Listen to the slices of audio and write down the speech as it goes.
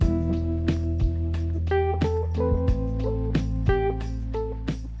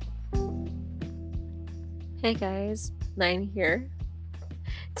Hey guys, Nine here.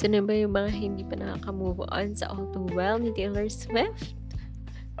 Sino ba yung mga hindi pa nakaka-move on sa All Too Well ni Taylor Swift?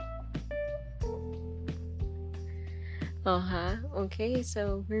 Okay,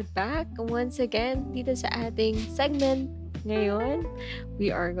 so we're back once again dito sa ating segment. Ngayon,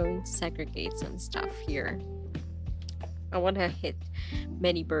 we are going to segregate some stuff here. I want to hit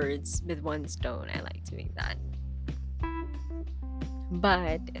many birds with one stone. I like doing that.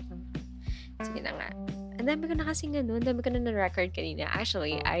 But, sige na nga. Ang dami ko na kasing ano, ang dami ko na na-record kanina.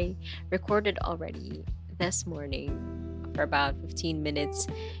 Actually, I recorded already this morning for about 15 minutes.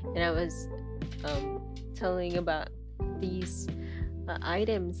 And I was telling about these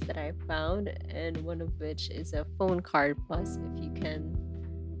items that I found. And one of which is a phone card plus, if you can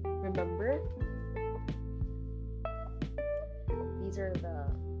remember.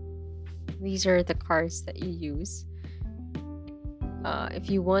 These are the cards that you use. If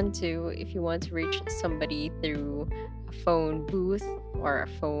you want to reach somebody through a phone booth or a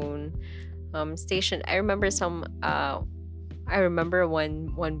phone station. I remember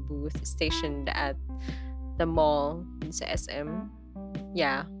one booth stationed at the mall in SM.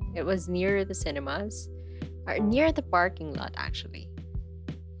 Yeah, it was near the cinemas or near the parking lot actually.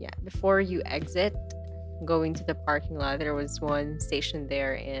 Yeah, before you exit going to the parking lot, there was one station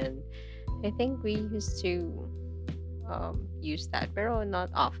there, and I think we used to use that pero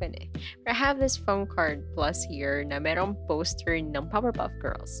not often eh. But I have this phone card plus here na merong poster ng Powerpuff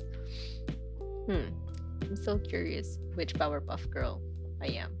Girls. I'm still curious which Powerpuff Girl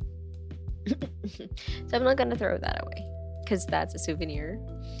I am. So I'm not gonna throw that away because that's a souvenir.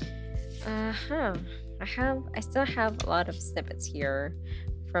 I still have a lot of snippets here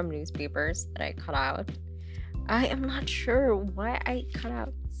from newspapers that I cut out. I am not sure why I cut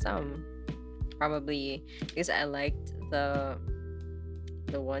out some. Probably because I liked the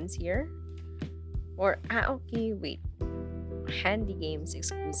ones here. Or okay, wait. Handy Games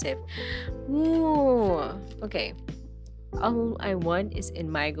exclusive. Ooh, okay. All I Want is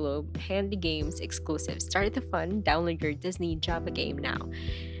in My Globe. Handy Games exclusive. Start the fun. Download your Disney Java game now.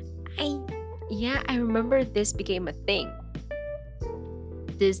 I remember this became a thing.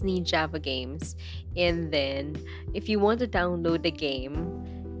 Disney Java games. And then if you want to download the game,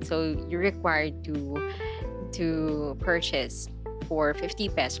 so you're required to purchase for 50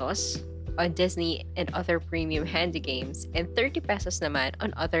 pesos on Disney and other premium handy games and 30 pesos naman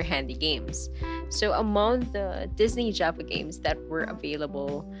on other handy games. So among the Disney Java games that were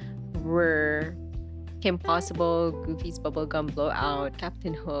available were Kim Possible, Goofy's Bubblegum Blowout,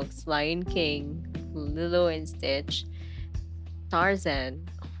 Captain Hook's, Lion King, Lilo and Stitch, Tarzan.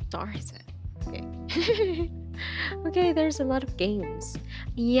 Okay. Okay, there's a lot of games.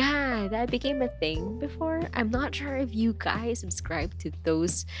 Yeah, that became a thing before. I'm not sure if you guys subscribe to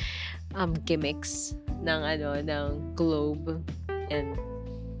those gimmicks ng Globe, and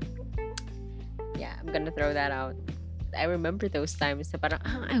yeah, I'm gonna throw that out. I remember those times na parang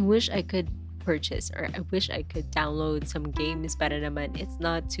I wish I could purchase or I wish I could download some games para naman it's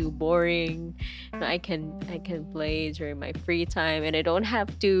not too boring. I can play during my free time and I don't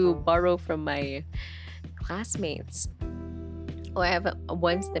have to borrow from my classmates. I have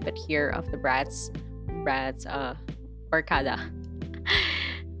one snippet here of the Bratz Barkada.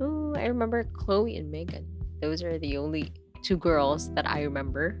 Oh, I remember Chloe and Megan. Those are the only two girls that I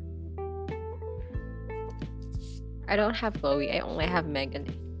remember. I don't have Chloe. I only have Megan.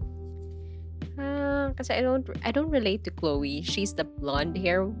 Because I don't relate to Chloe. She's the blonde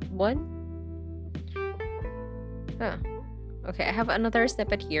hair one. Okay, I have another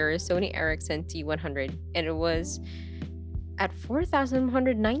snippet here, Sony Ericsson T100, and it was at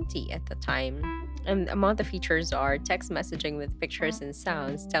 4,190 at the time. And among the features are text messaging with pictures and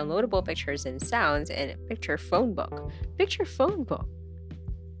sounds, downloadable pictures and sounds, and picture phone book. Picture phone book.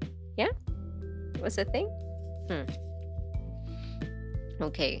 Yeah? Was a thing?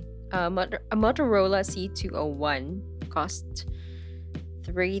 Okay. A Motorola C201 cost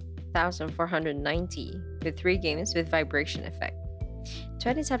 3,490 with 3 games with vibration effect.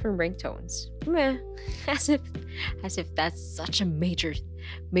 27 ringtones. Meh. As if that's such a major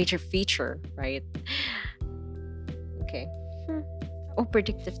feature, right? Okay. Oh,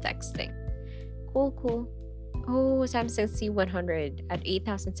 predictive texting. Cool. Oh, Samsung C100 at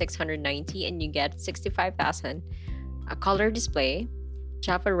 8,690 and you get 65,000. A color display,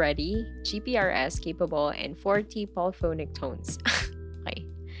 Java ready, GPRS capable, and 40 polyphonic tones. Okay.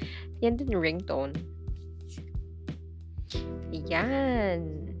 Yan din ringtone.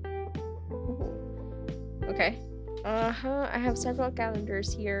 Yan. Ooh. Okay. I have several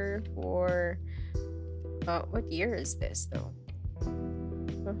calendars here for what year is this though?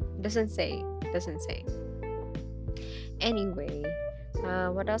 Doesn't say. Anyway,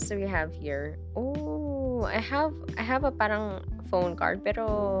 what else do we have here? Oh, I have a parang phone card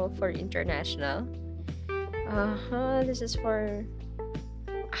pero for international. This is for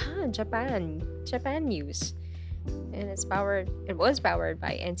Japan. Japan news. And it was powered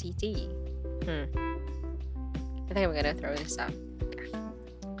by NCT. Hmm. I think I'm gonna throw this out.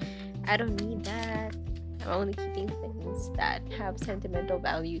 I don't need that. I'm only keeping things that have sentimental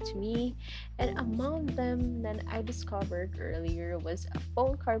value to me. And among them that I discovered earlier was a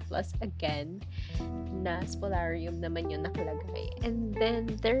phone card plus again. Na Spolarium naman yung nakalagay. And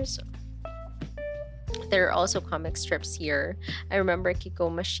then there are also comic strips here. I remember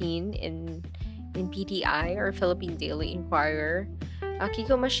Kiko Machine in PTI or Philippine Daily Inquirer.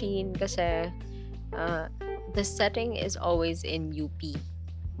 Kiko Machine kasi the setting is always in UP.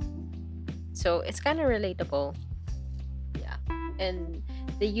 So it's kind of relatable. Yeah. And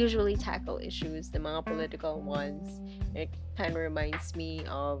they usually tackle issues, the mga political ones. It kind of reminds me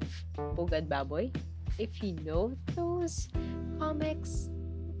of Bugad Baboy. If you know those comics,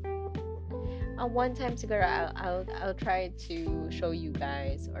 one time siguro I'll try to show you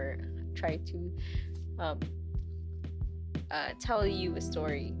guys or try to um, tell you a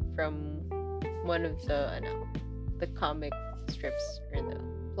story from one of the comic strips or the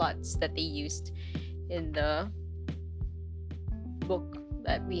plots that they used in the book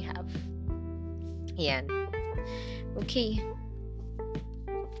that we have. Yan. Okay.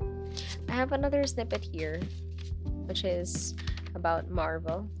 I have another snippet here, which is about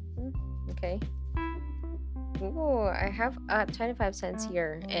Marvel. Okay. Oh, I have 25 cents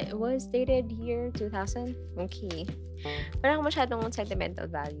here. It was dated year 2000. Okay. Wala akong masyadong sentimental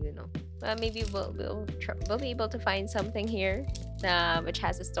value, no? Maybe we'll be able to find something here which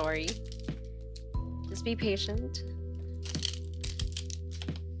has a story. Just be patient.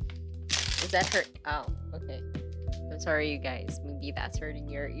 Is that hurt? Oh, okay. I'm sorry, you guys. Maybe that's hurting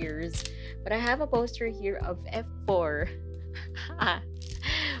your ears. But I have a poster here of F4.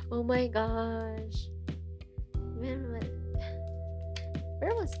 Oh my gosh.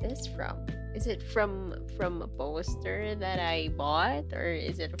 Where was this from? Is it from a poster that I bought, or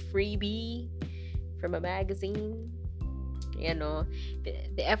is it a freebie from a magazine? You know,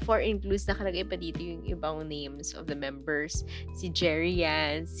 the F4 includes nakalagay pa dito yung ibang names of the members. Si Jerry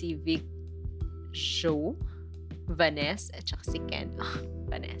Yan, si Vic Joe, Vanessa, at saka si Ken.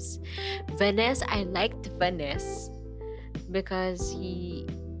 Vanessa, I liked Vanessa because he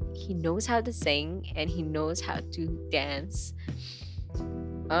knows how to sing and he knows how to dance.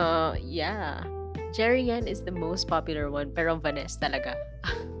 Yeah. Jerry Yan is the most popular one, pero Vanessa talaga.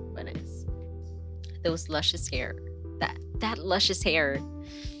 Vanessa. Those luscious hair. That luscious hair.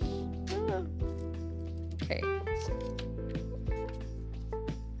 Okay.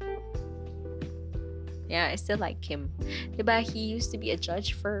 Yeah, I still like him. Diba, he used to be a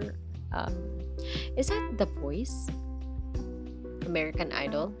judge for is that The Voice? American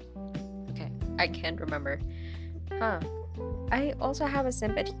Idol? Okay, I can't remember. I also have a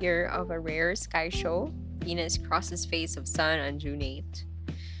snippet here of a rare sky show. Venus crosses face of sun on June 8th.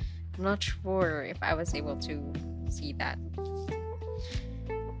 I'm not sure if I was able to see that.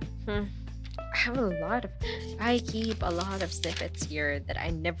 I keep a lot of snippets here that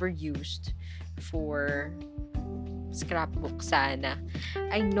I never used for scrapbook sana.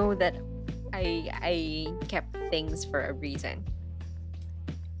 I know that I kept things for a reason.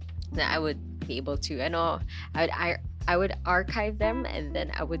 That I would be able to, I would archive them and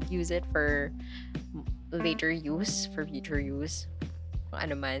then I would use it for later use, for future use. Kung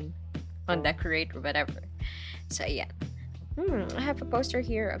ano man, on decorate or whatever. So yeah. I have a poster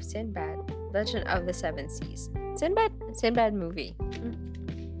here of Sinbad, Legend of the Seven Seas. Sinbad movie.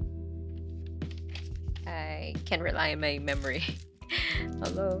 I can rely on my memory.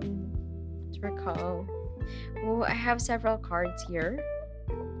 Alone to recall. Oh, I have several cards here.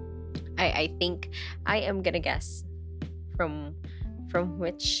 I think I am gonna guess from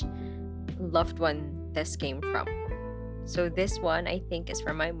which loved one this came from. So this one I think is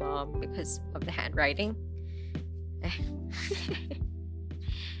from my mom because of the handwriting.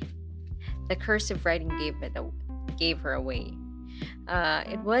 The cursive writing gave her away.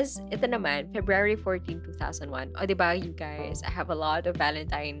 Ito naman, February 14, 2001. O, diba, you guys, I have a lot of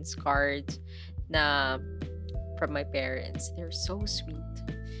Valentine's cards na from my parents. They're so sweet.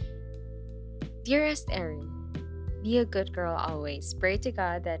 Dearest Erin, be a good girl always. Pray to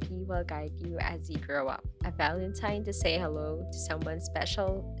God that He will guide you as you grow up. A Valentine to say hello to someone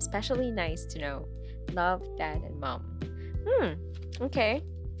special, especially nice to know. Love, Dad and Mom. Okay.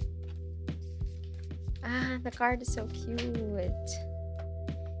 The card is so cute.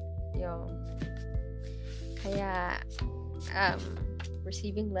 Yo. Kaya, um,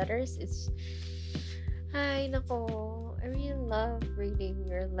 receiving letters is, ay, nako, I really love reading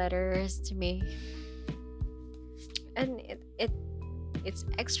your letters to me. And it's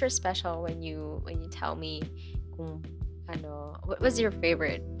extra special when you tell me kung what was your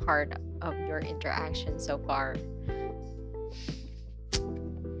favorite part of your interaction so far.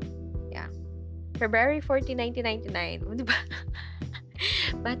 Yeah. February 14, 1999. O, diba?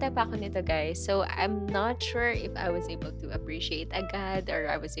 Bata pa ako nito, guys. So, I'm not sure if I was able to appreciate agad or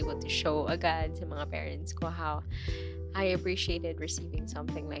I was able to show agad sa mga parents ko how I appreciated receiving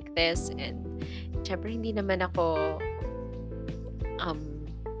something like this. And, syempre, hindi naman ako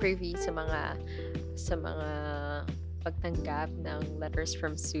privy sa mga pagtanggap ng letters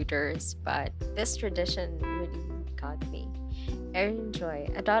from suitors, but this tradition really got me. Erin Joy,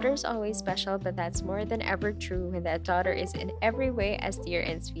 a daughter is always special, but that's more than ever true when that daughter is in every way as dear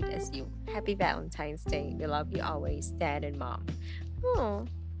and sweet as you. Happy Valentine's Day. We love you always, Dad and Mom. Oh,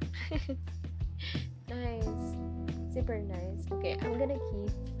 nice. Super nice. Okay, I think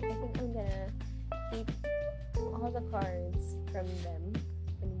I'm gonna keep all the cards from them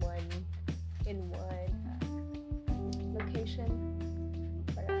in one location,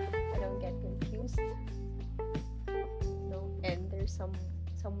 but I don't get confused. No, and there's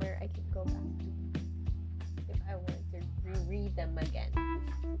somewhere I can go back to if I want to reread them again.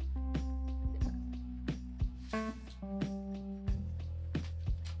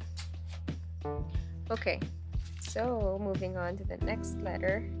 Okay, so moving on to the next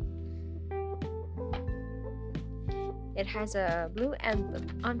letter. It has a blue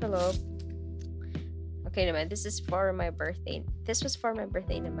envelope. Okay naman, this is for my birthday. This was for my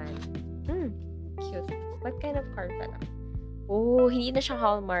birthday naman. Cute. What kind of card pala? Oh, hindi na siya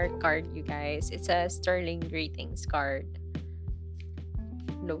Hallmark card, you guys. It's a Sterling Greetings card.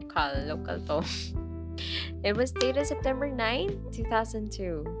 Local to. It was dated September 9,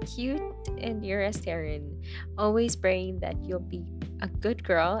 2002. Cute and dear Erin. Always praying that you'll be a good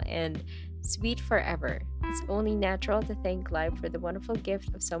girl and sweet forever. It's only natural to thank life for the wonderful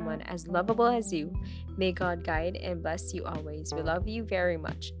gift of someone as lovable as you. May God guide and bless you always. We love you very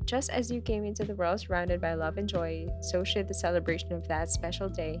much. Just as you came into the world surrounded by love and joy, so should the celebration of that special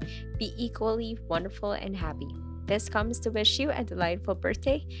day be equally wonderful and happy. This comes to wish you a delightful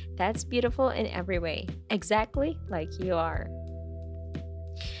birthday that's beautiful in every way, exactly like you are.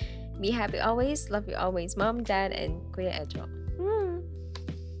 Be happy always. Love you always, Mom, Dad, and Kuya Edjo.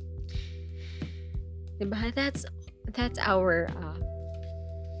 Diba? That's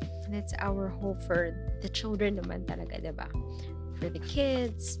our hope for the children naman talaga, diba? For the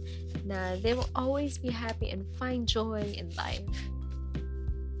kids, na they will always be happy and find joy in life.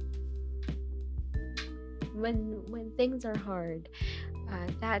 When things are hard,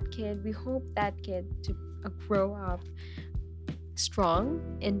 we hope that kid to grow up strong,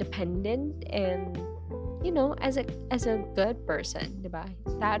 independent, and as a good person, diba?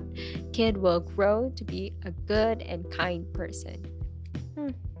 That kid will grow to be a good and kind person.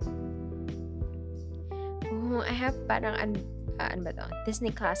 Oh, I have parang ano ba to?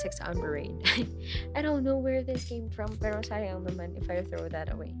 Disney Classics on Parade. I don't know where this came from, pero sayang naman if I throw that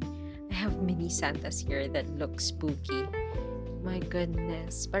away. I have mini Santas here that look spooky. My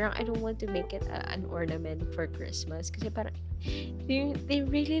goodness. Parang I don't want to make it an ornament for Christmas kasi parang they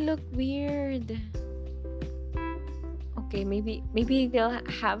really look weird. Okay, maybe they'll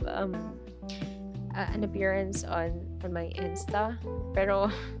have an appearance on my Insta,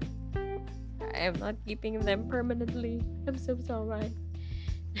 pero I am not keeping them permanently. I'm so sorry.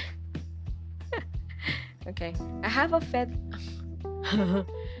 Okay, I have a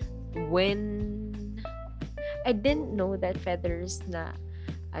when I didn't know that feathers na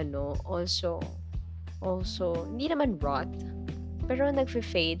also hindi naman rot, pero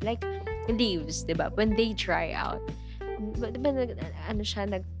nagfe-fade like leaves, diba? When they dry out, diba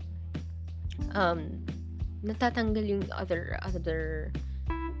natatanggal yung other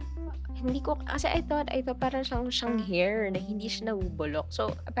hindi ko kasi I thought parang siyang hair na hindi siya nabubulok.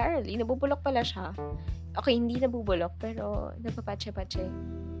 So apparently nabubulok pala siya. Okay, hindi nabubulok pero nagpapatse-patse,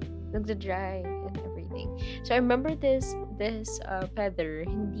 nagda-dry and everything. So I remember this feather,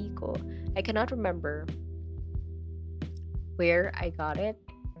 I cannot remember where I got it.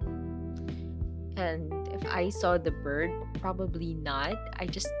 And if I saw the bird, probably not. I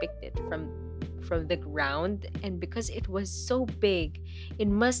just picked it from the ground, and because it was so big, it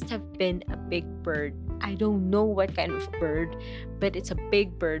must have been a big bird. I don't know what kind of bird, but it's a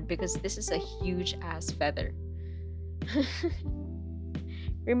big bird because this is a huge ass feather.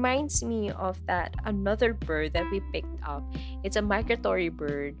 reminds me of that another bird that we picked up. It's a migratory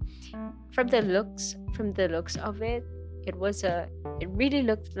bird. From the looks of it, it really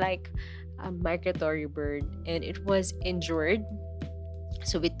looked like a migratory bird, and it was injured.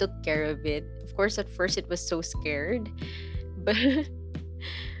 So we took care of it. Of course, at first it was so scared, but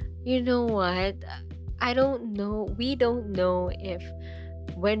you know what? I don't know. We don't know if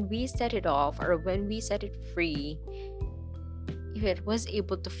when we set it off or when we set it free, if it was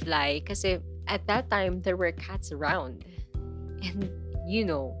able to fly. Because at that time, there were cats around. And you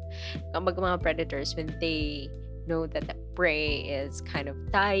know, kapag mga predators, when they know that the prey is kind of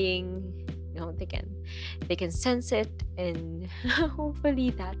dying, they can sense it, and hopefully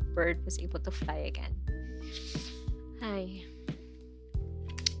that bird was able to fly again. Hi.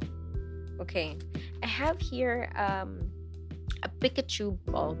 Okay. I have here a Pikachu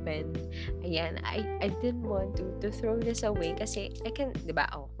ball pen. Ayan, I didn't want to throw this away kasi I can, di ba?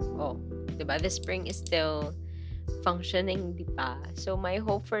 Oh, di ba? The spring is still functioning, di ba? So my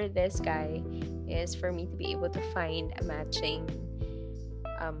hope for this guy is for me to be able to find a matching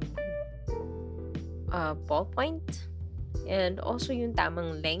ballpoint and also yung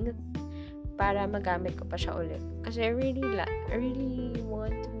tamang length para magamit ko pa siya ulit. Kasi I really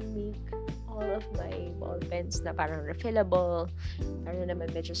want to make all of my ball pens na parang refillable, para naman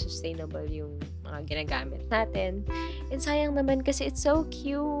medyo sustainable yung mga ginagamit natin. And sayang naman kasi it's so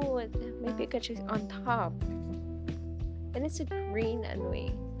cute. May Pikachu on top. And it's a green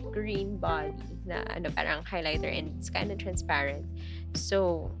body na parang highlighter, and it's kind of transparent.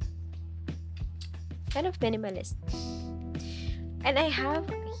 So, kind of minimalist. And I have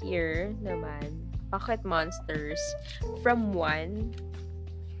here naman Pocket Monsters from 1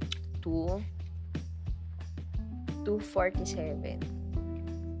 to 247.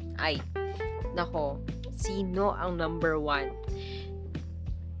 Ay, nako, sino ang number 1?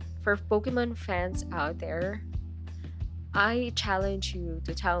 For Pokemon fans out there, I challenge you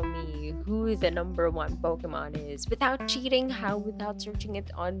to tell me who the number 1 Pokemon is without cheating. Without searching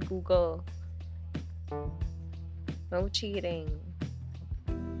it on Google. No cheating.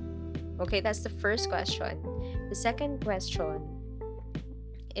 Okay, that's the first question. The second question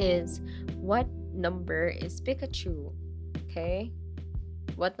is, what number is Pikachu? Okay?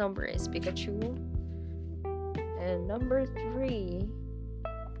 What number is Pikachu? And number 3,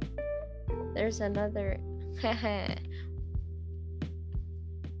 there's another.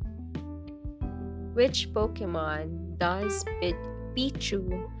 Which Pokemon does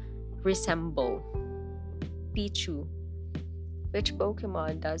Pichu resemble? Pichu. Which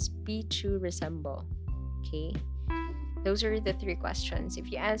Pokemon does Pichu resemble? Okay. Those are the 3 questions.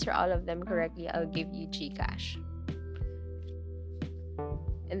 If you answer all of them correctly, I'll give you Gcash.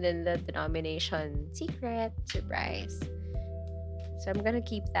 And then the denomination, secret, surprise. So I'm gonna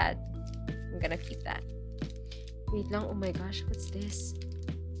keep that. Wait lang, oh my gosh, what's this?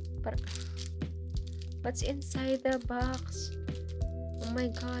 What's inside the box? Oh my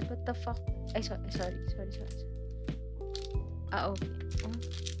god, what the fuck? Sorry. Okay. Oh,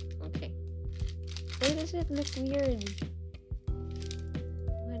 okay. Why does it look weird?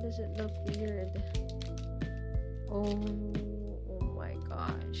 Oh my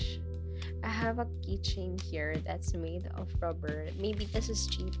gosh. I have a keychain here that's made of rubber. Maybe this is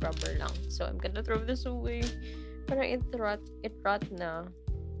cheap rubber lang. So I'm gonna throw this away. Parang it rot na.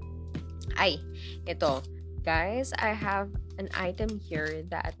 Ay, ito. Guys, I have an item here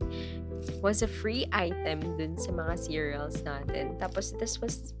that was a free item dun sa mga cereals natin. Tapos this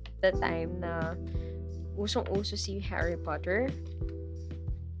was the time na usong-uso si Harry Potter.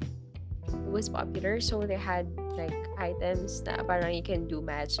 It was popular, so they had like items na parang you can do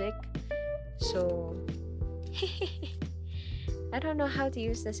magic. So I don't know how to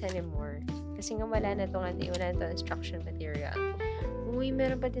use this anymore. Kasi nga wala na itong instruction material. Uy,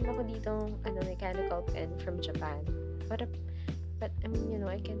 meron pa din ako ditong mechanical pen from Japan. But I mean,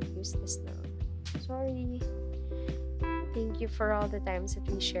 I can't use this now. Sorry. Thank you for all the times that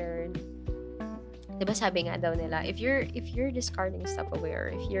we shared. Diba sabi nga daw nila, if you're discarding stuff away, or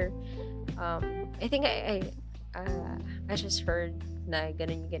if you're I think I just heard na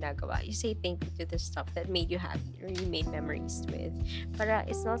ganun yung ginagawa. You say thank you to the stuff that made you happy or you made memories with. Para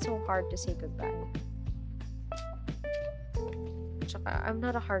it's not so hard to say goodbye. Tsaka, I'm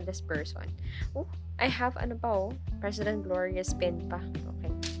not a heartless person. Oh, I have President Gloria's pin pa.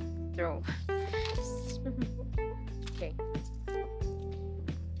 Okay. Throw. Okay.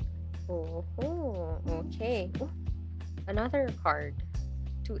 Oh, okay. Oh, another card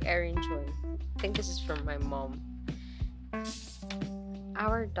to Erin Joy. I think this is from my mom.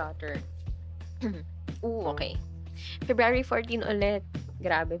 Our daughter. Oh, okay. February 14 ulit.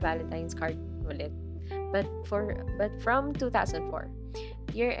 Grabe, Valentine's card ulit. But from 2004,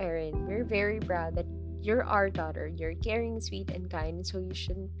 dear Erin, we're very proud that you're our daughter. You're caring, sweet, and kind, so you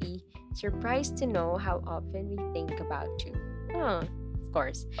shouldn't be surprised to know how often we think about you. Huh, of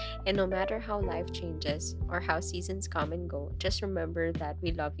course. And no matter how life changes or how seasons come and go, just remember that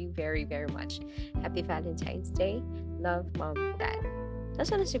we love you very, very much. Happy Valentine's Day. Love, Mom, Dad.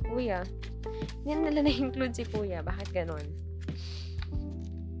 Nasaan na si Kuya? Hindi nila na-include si Kuya. Bakit ganon?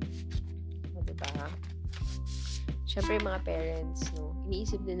 O, diba? Siyempre, yung mga parents, no,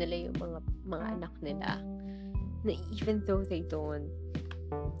 iniisip din nila yung mga anak nila na even though they don't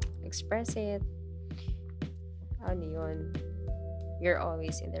express it, ano yun, you're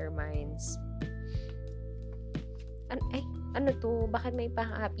always in their minds. Ano to? Bakit may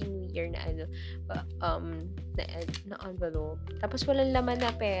pa-Happy New Year na na envelope? Tapos walang laman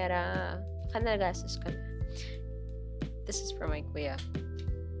na pera. Nagastos ka na. This is from my kuya.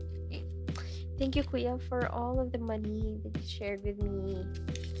 Okay. Thank you, kuya, for all of the money that you shared with me,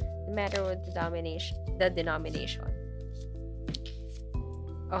 no matter what the denomination.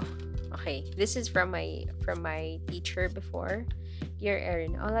 Oh, okay. This is from my teacher before. Dear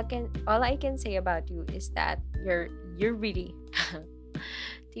Erin, all I can say about you is that you're really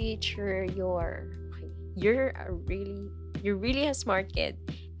teacher, you're really a smart kid.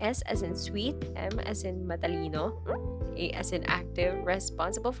 S as in sweet, M as in matalino, A as in active,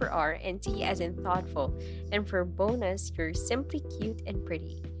 responsible for R, and T as in thoughtful. And for bonus, you're simply cute and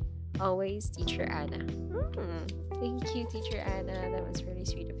pretty. Always, Teacher Anna. Thank you, Teacher Anna. That was really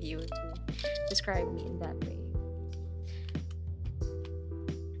sweet of you to describe me in that way.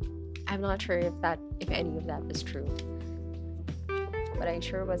 I'm not sure if any of that was true, but I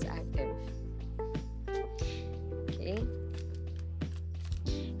sure was active. Okay.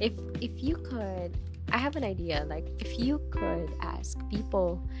 If you could, I have an idea. Like, if you could ask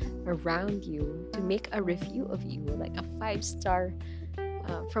people around you to make a review of you, like a 5-star,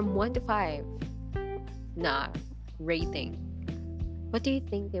 from 1 to 5, rating, what do you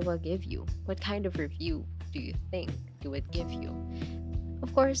think they will give you? What kind of review do you think they would give you?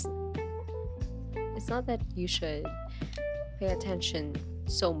 Of course, it's not that you should pay attention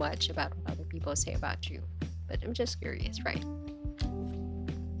so much about what other people say about you, but I'm just curious, right?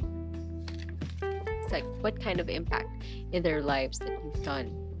 It's like, what kind of impact in their lives that you've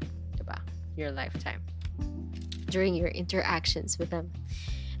done, diba, your lifetime, during your interactions with them?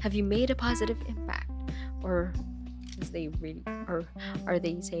 Have you made a positive impact, or are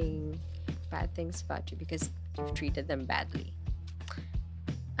they saying bad things about you because you've treated them badly?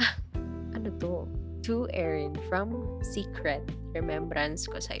 Ano to? To Erin from Secret, remembrance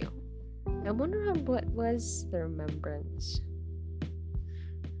ko sa'yo. I wonder what was the remembrance.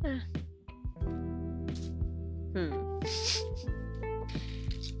 I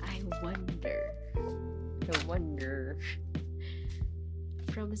wonder.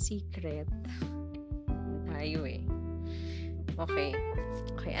 From Secret. Tayo eh. Okay,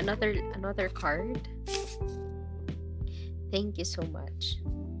 another card. Thank you so much.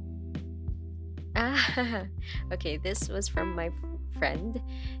 Okay, this was from my friend.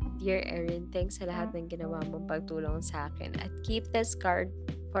 Dear Erin, thanks sa lahat ng ginawa mong pagtulong sa akin. At keep this card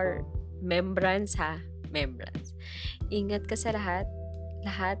for remembrance, ha? Remembrance. Ingat ka sa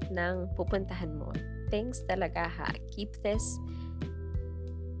lahat ng pupuntahan mo. Thanks talaga, ha? Keep this,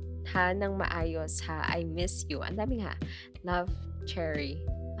 ha, ng maayos, ha? I miss you. Ang daming ha. Love, Cherry.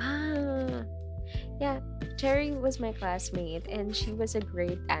 Yeah, Cherry was my classmate and she was a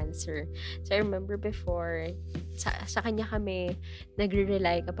great dancer. So I remember before, sa kanya kami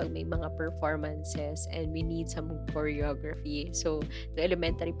nagre-rely kapag may mga performances and we need some choreography. So, no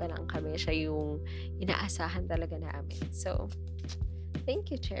elementary pa lang kami, siya yung inaasahan talaga namin. So, thank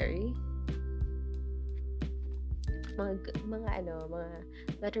you, Cherry. Mga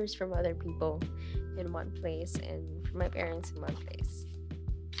letters from other people in one place and from my parents in one place.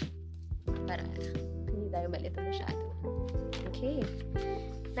 Para hindi tayo malito masyado. Okay.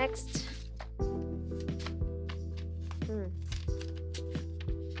 Next.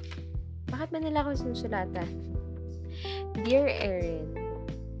 Bakit ba nila ako sinusulatan? Dear Erin,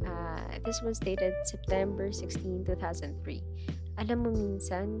 this was dated September 16, 2003. Alam mo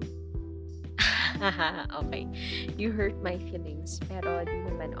minsan, okay, you hurt my feelings, pero di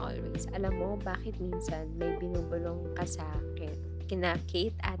naman always. Alam mo, bakit minsan may binubulong ka sa akin, kina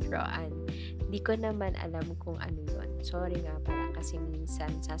Kate at Roan. Di ko naman alam kung ano yun. Sorry nga pala kasi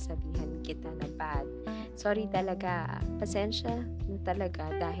minsan sasabihan kita na bad. Sorry talaga. Pasensya na talaga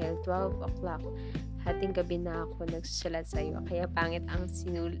dahil 12 o'clock. Hating gabi na ako nagsusulat sa'yo. Kaya pangit ang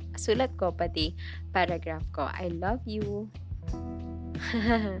sulat ko pati paragraph ko. I love you.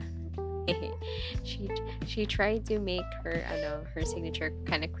 she she tried to make her signature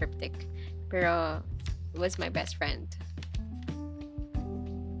kind of cryptic, pero was my best friend.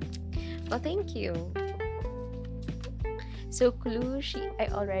 Well, thank you. So Clue, I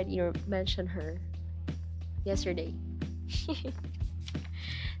already mentioned her yesterday.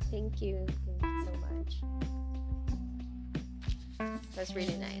 Thank you. Thank you so much. That's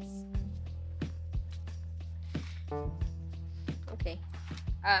really nice. Okay.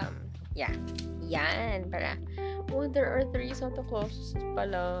 Yeah. Yan. Para, oh, there are 3 Santa Clauses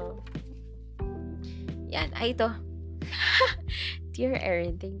pala. Yan. Ay, ito. Dear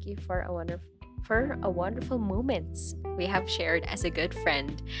Erin, thank you for a wonderful moments we have shared as a good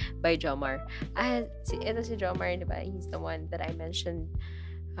friend by Jomar. Ito si Jomar, di ba? He's the one that I mentioned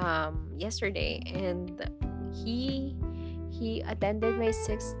yesterday, and he attended my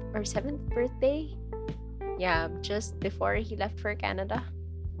 6th or 7th birthday. Yeah, just before he left for Canada.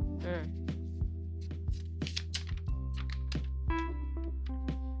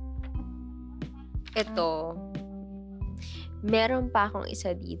 Ito, meron pa akong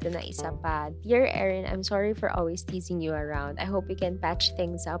isa dito na isa pa. Dear Erin, I'm sorry for always teasing you around. I hope we can patch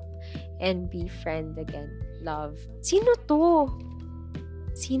things up and be friend again. Love. Sino to?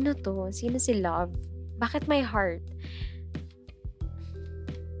 Sino si Love? Bakit my heart?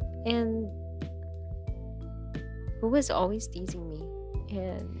 And who was always teasing me?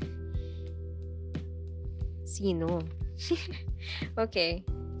 And sino? Okay.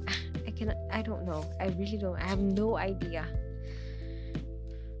 I don't know. I really don't. I have no idea.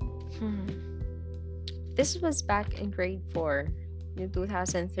 This was back in grade 4, in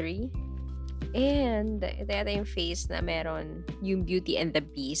 2003. And ito yung face na meron yung Beauty and the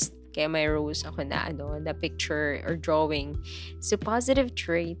Beast. Kaya may rose ako na picture or drawing. So positive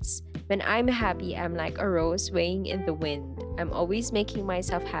traits. When I'm happy, I'm like a rose swaying in the wind. I'm always making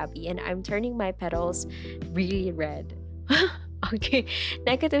myself happy and I'm turning my petals really red. Okay,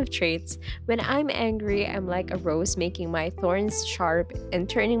 negative traits. When I'm angry, I'm like a rose making my thorns sharp and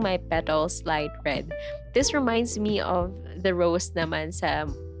turning my petals light red. This reminds me of the rose naman sa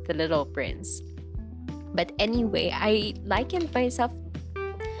The Little Prince. But anyway, I likened myself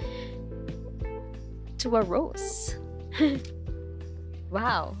to a rose.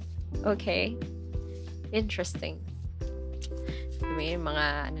 Wow. Okay. Interesting. May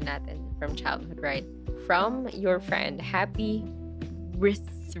mga natin from childhood, right? From your friend, Happy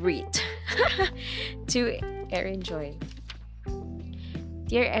Retreat to Erin Joy.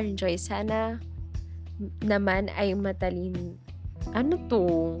 Dear Erin Joy, sana naman ay matalino. Ano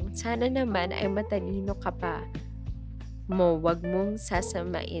to? Sana naman ay matalino ka pa. Wag mong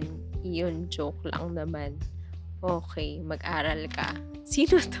sasamain. Iyon, joke lang naman. Okay, mag-aral ka.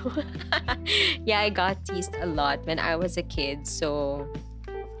 Sino to? Yeah, I got teased a lot when I was a kid. So,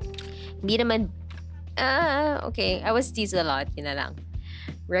 hindi naman okay. I was teased a lot. Yun na lang.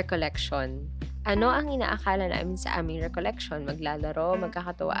 Recollection. Ano ang inaakala namin sa aming recollection? Maglalaro,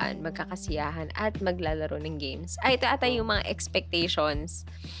 magkakatuwaan, magkakasiyahan, at maglalaro ng games. Ito ata yung mga expectations.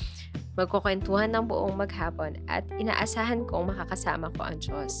 Magkukwentuhan ng buong maghapon at inaasahan kong makakasama ko ang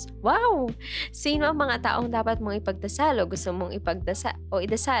Diyos. Wow! Sino ang mga taong dapat mong ipagdasal o gusto mong ipagdasal o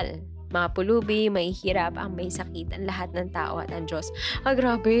idasal? Mga pulubi, may hirap, ang may sakit, ang lahat ng tao at ang Diyos.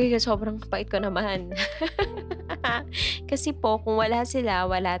 Grabe, sobrang kapait ko naman. Kasi po, kung wala sila,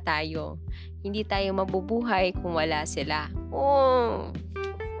 wala tayo. Hindi tayo mabubuhay kung wala sila. Oh,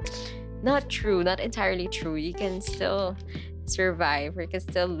 not true, not entirely true. You can still survive, or you can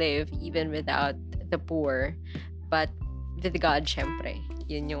still live even without the poor. But with God, syempre.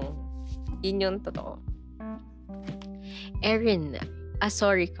 Yun yung totoo. Erin, a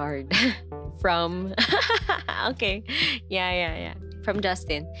sorry card from okay. Yeah. From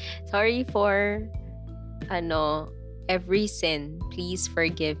Justin. Sorry for every sin. Please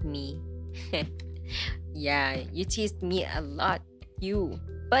forgive me. Yeah, you teased me a lot.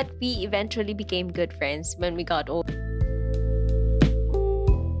 But we eventually became good friends when we got old.